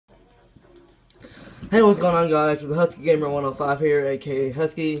Hey, what's going on, guys? It's the Husky Gamer 105 here, aka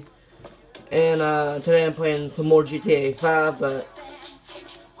Husky, and today I'm playing some more GTA 5. But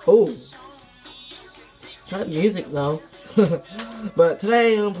that music though. But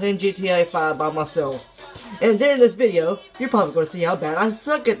today I'm playing GTA 5 by myself, and during this video, you're probably going to see how bad I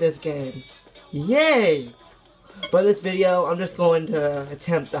suck at this game. Yay! But in this video, I'm just going to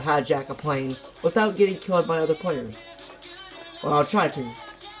attempt to hijack a plane without getting killed by other players. Well, I'll try to.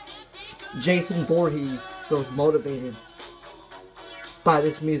 Jason Voorhees feels motivated by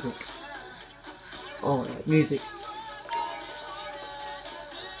this music. Oh, that music.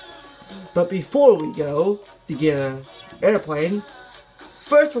 But before we go to get an airplane,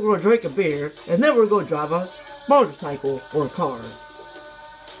 first we're going to drink a beer, and then we're going to drive a motorcycle or a car.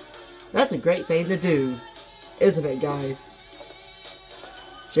 That's a great thing to do, isn't it, guys?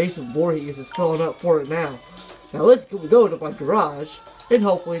 Jason Voorhees is filling up for it now. Now let's go to my garage and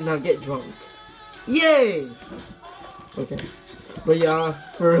hopefully not get drunk. Yay! Okay. But yeah,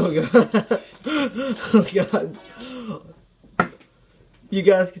 for real, God. Oh God. You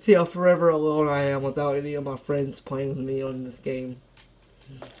guys can see how forever alone I am without any of my friends playing with me on this game.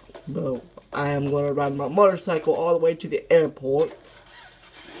 But I am going to ride my motorcycle all the way to the airport.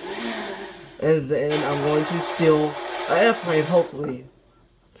 And then I'm going to steal an airplane, hopefully.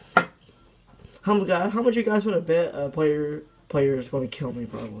 How much you guys want to bet a player is going to kill me,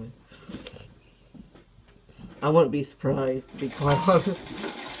 probably? I wouldn't be surprised, to be quite honest.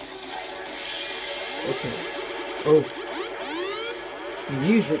 Okay. Oh.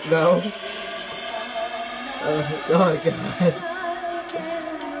 Music, though. Oh, God.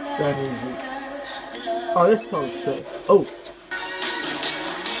 That music. Oh, this song's sick. Oh.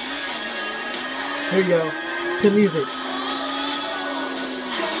 Here you go. The music.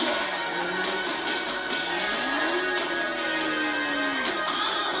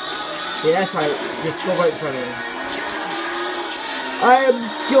 Yeah, that's right. Just go right in front of me. I am a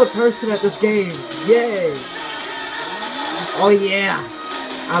skilled person at this game. Yay! Oh yeah!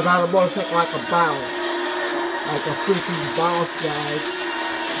 I ride a motorcycle like a boss. Like a freaking boss, guys.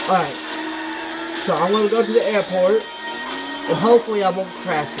 Alright. So I'm gonna go to the airport. And hopefully I won't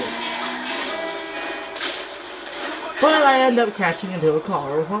crash it. But I end up crashing into a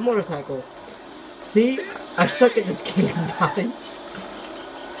car with my motorcycle. See? I suck at this game, guys.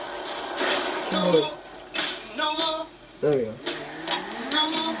 Oh. There we go.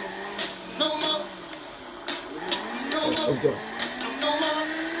 Oh, let's go.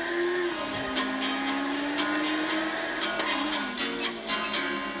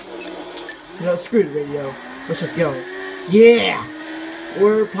 You know, screw the radio. Let's just go. Yeah!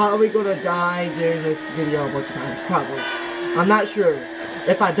 We're probably gonna die during this video a bunch of times. Probably. I'm not sure.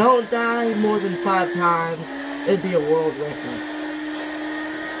 If I don't die more than 5 times, it'd be a world record.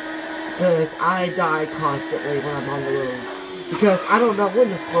 Because I die constantly when I'm on the road. Because I don't know when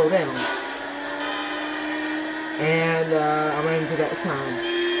to slow down. And I ran into that sign.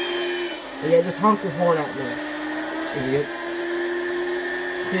 And yeah, just honk your horn at me. Idiot.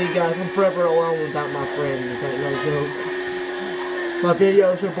 See guys, I'm forever alone without my friends. Ain't no joke. My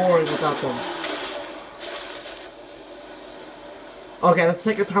videos are boring without them. Okay, that's the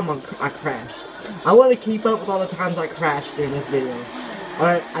second time I crashed. I want to keep up with all the times I crashed during this video.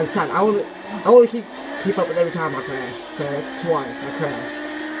 Alright, I decided I want to keep up with every time I crash. So that's twice I crashed.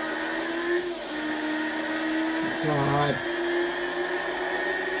 God.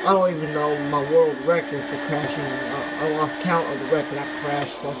 I don't even know my world record for crashing. I lost count of the record I've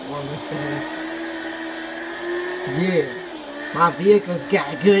crashed so far in this game. Yeah. My vehicle's got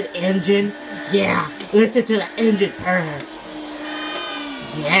a good engine. Yeah. Listen to the engine purr.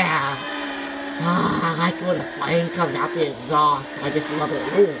 Yeah. I like when the flame comes out the exhaust. I just love it.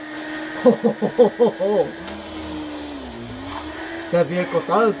 Oh. That vehicle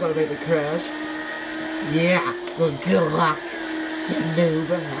thought it was going to make me crash. Yeah. Well, good luck, you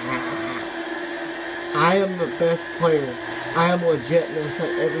noob. I am the best player. I am legitness at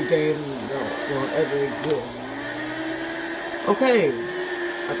every game that will ever exist. Okay.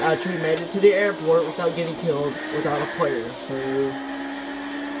 I've actually made it to the airport without getting killed without a player. So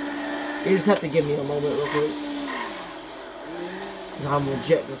you just have to give me a moment real quick. I'm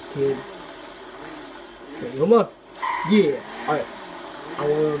legit this kid. Okay, come on. Yeah. Alright. I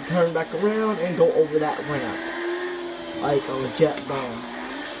want to turn back around and go over that ramp. Like a legit boss.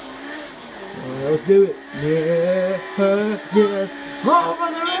 Alright, let's do it. Yeah. Yes.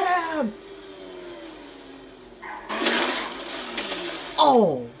 Over the ramp!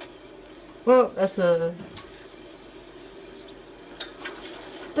 Oh! Well, that's a...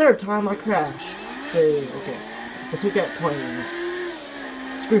 third time I crashed. So, okay. Let's look at planes.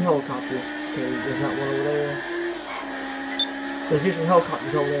 Screw helicopters. Okay, there's not one over there. There's usually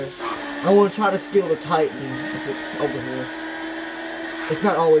helicopters over there. I want to try to steal the Titan if it's over here. It's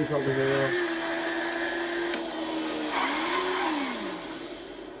not always over here though.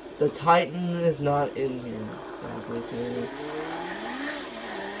 The Titan is not in here, sadly.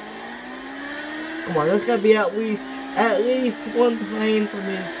 Come on, there's gotta be at least one plane for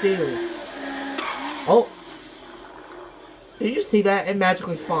me to steal. Oh! Did you see that? It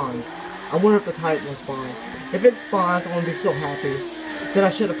magically spawned. I wonder if the Titan will spawn. If it spawns, I'm gonna be so happy. Then I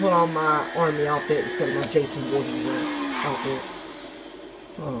should have put on my army outfit instead of my Jason Voorhees outfit.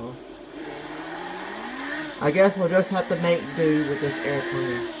 Oh. I guess we'll just have to make do with this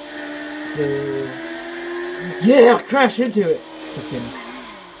airplane. So, yeah, crash into it. Just kidding.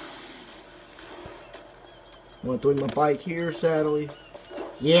 I'm gonna throw my bike here, sadly.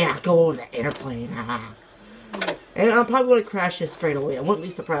 Yeah, go over the airplane. And I'm probably gonna crash this straight away. I wouldn't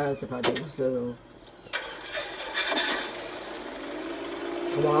be surprised if I do. So,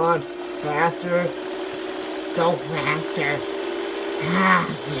 come on, faster. Go faster. Yeah,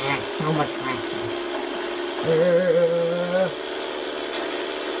 so much faster.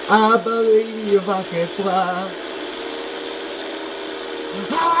 I believe I can fly.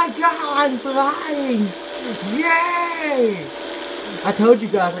 Oh my god, I'm flying! Yay! I told you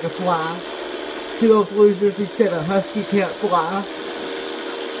guys I could fly. To those losers who said a husky can't fly.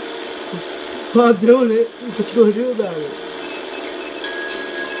 Well, I'm doing it. What you gonna do about it?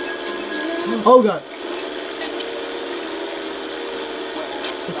 Oh god.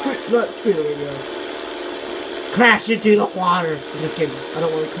 Screw the radio. Crash into the water. I'm just kidding. I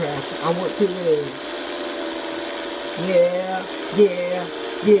don't want to crash. I want to live. Yeah,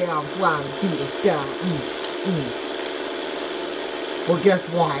 I'm flying through the sky. Well, guess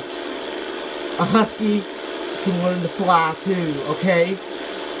what? A husky can learn to fly too, okay?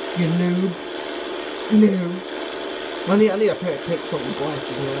 You noobs. I need a pair of pixel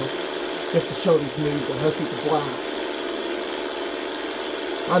glasses now. Just to show these noobs a husky can fly.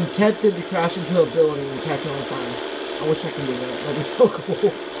 I'm tempted to crash into a building and catch on fire. I wish I could do that. That'd be so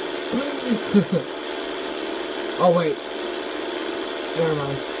cool. Oh wait. Never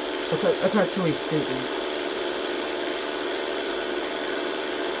mind. That's actually stupid.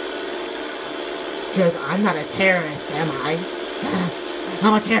 Because I'm not a terrorist, am I?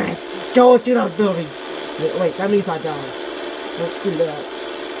 I'm a terrorist. Go into those buildings. Wait, that means I die. Let's do that.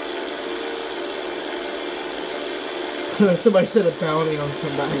 Somebody set a bounty on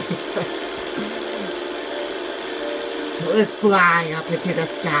somebody. So let's fly up into the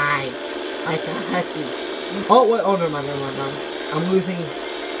sky like a husky. Oh wait, oh never mind. I'm losing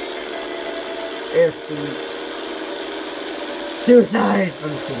airspeed. Suicide! I'm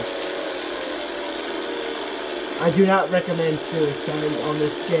just kidding. I do not recommend suicide on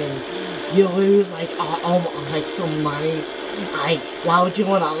this game. You lose like some money. Why would you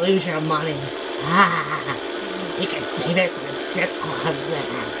want to lose your money? You can save it for the strip clubs.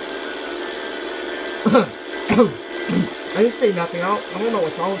 I didn't say nothing. I don't know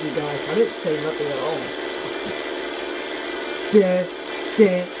what's wrong with you guys. I didn't say nothing at all.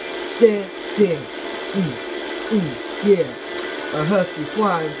 Yeah. A husky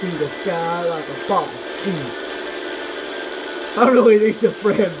flying through the sky like a boss. I really need some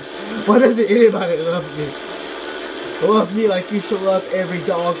friends. Why doesn't anybody love me? Love me like you should love every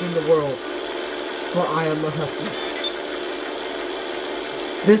dog in the world. For I am a husky.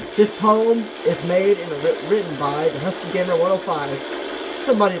 This poem is made and written by the Husky Gamer 105.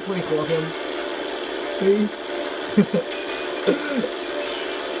 Somebody please love him. Please.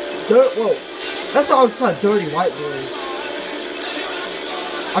 Whoa. That song's called Dirty White Boy.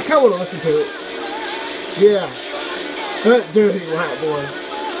 I kinda wanna listen to it. Yeah. That dirty white boy.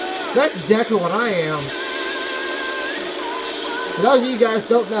 That's exactly what I am. For those of you guys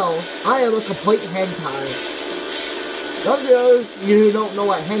don't know, I am a complete hentai. Those of you who don't know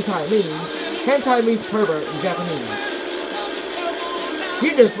what hentai means pervert in Japanese.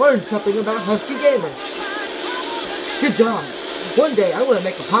 You just learned something about Husky Gamer. Good job. One day I'm gonna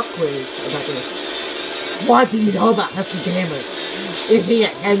make a pop quiz about this. What do you know about Husky Gamer? Is he a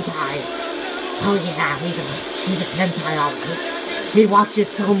hentai? Oh yeah, he's a hentai alright. He watches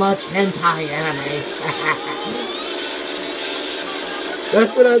so much hentai anime.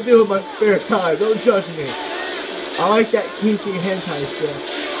 That's what I do in my spare time. Don't judge me. I like that kinky hentai stuff.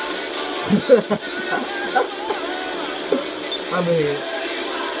 I'm in here.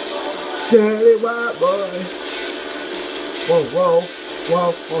 Dirty white boy. Whoa.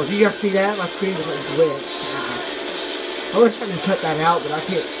 Oh, do you guys see that? My screen is like glitched. I wish I could cut that out, but I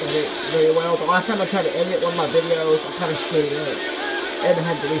can't edit very well. The last time I tried to edit one of my videos, I kind of screwed it up. And I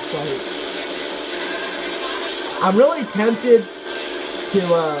had to restart it. I'm really tempted to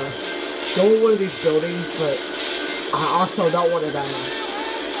go in one of these buildings, but I also don't want to die.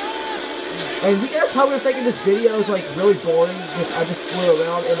 And you guys probably are thinking this video is like really boring because I just flew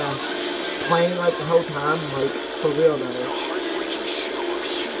around in a plane like the whole time, like for real now.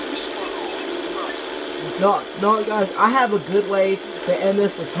 No guys, I have a good way to end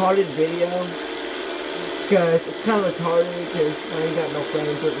this retarded video because it's kind of retarded because I ain't got no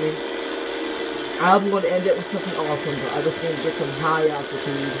friends with me. I'm going to end it with something awesome, but I just need to get some high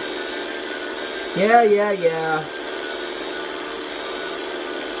altitude. Yeah.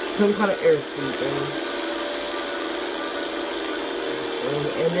 Some kind of airspeed thing. And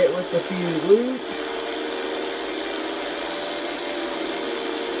end it with a few loops.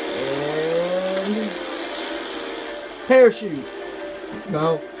 And parachute.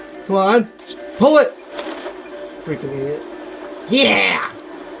 No. Come on. Pull it. Freaking idiot. Yeah!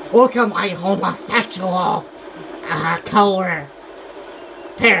 Look at my homosexual color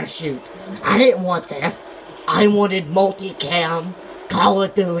parachute. I didn't want this. I wanted multicam Call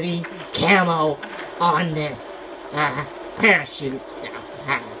of Duty camo on this parachute stuff.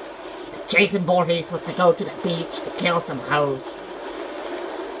 Jason Voorhees wants to go to the beach to kill some hoes.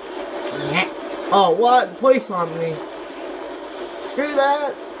 Yeah. Oh, what? The police on me. Screw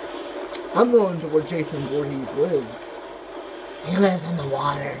that. I'm going to where Jason Voorhees lives. He lives in the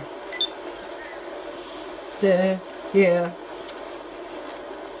water. Yeah.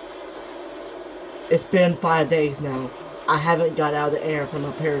 It's been 5 days now. I haven't got out of the air from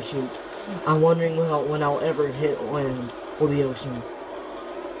a parachute. I'm wondering when I'll ever hit land or the ocean.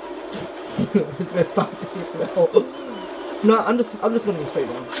 It's been 5 days now. No, I'm just gonna go straight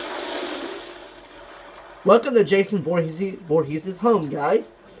down. Welcome to Jason Voorhees' home,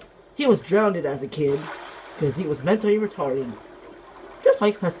 guys. He was drowned as a kid because he was mentally retarded, just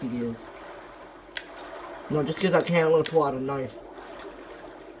like Husky is. No, just because I can't, I'm gonna pull out a knife.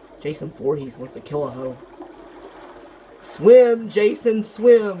 Jason Voorhees wants to kill a hoe. Swim, Jason,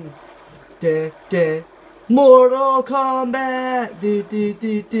 swim. Mortal Kombat.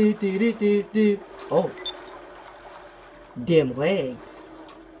 Oh. Them legs.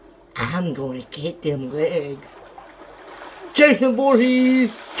 I'm gonna get them legs. Jason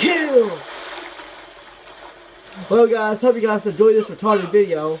Voorhees, kill! Well guys, hope you guys enjoyed this retarded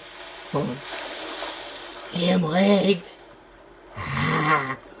video. Hold on. Damn legs.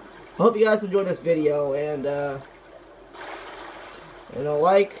 Hope you guys enjoyed this video and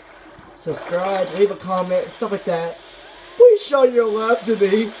like, subscribe, leave a comment, stuff like that. Please show your love to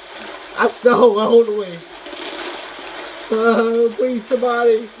me. I'm so lonely. Please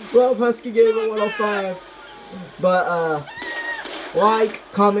somebody love Husky Gamer 105. But like,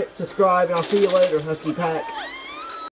 comment, subscribe, and I'll see you later, Husky Pack.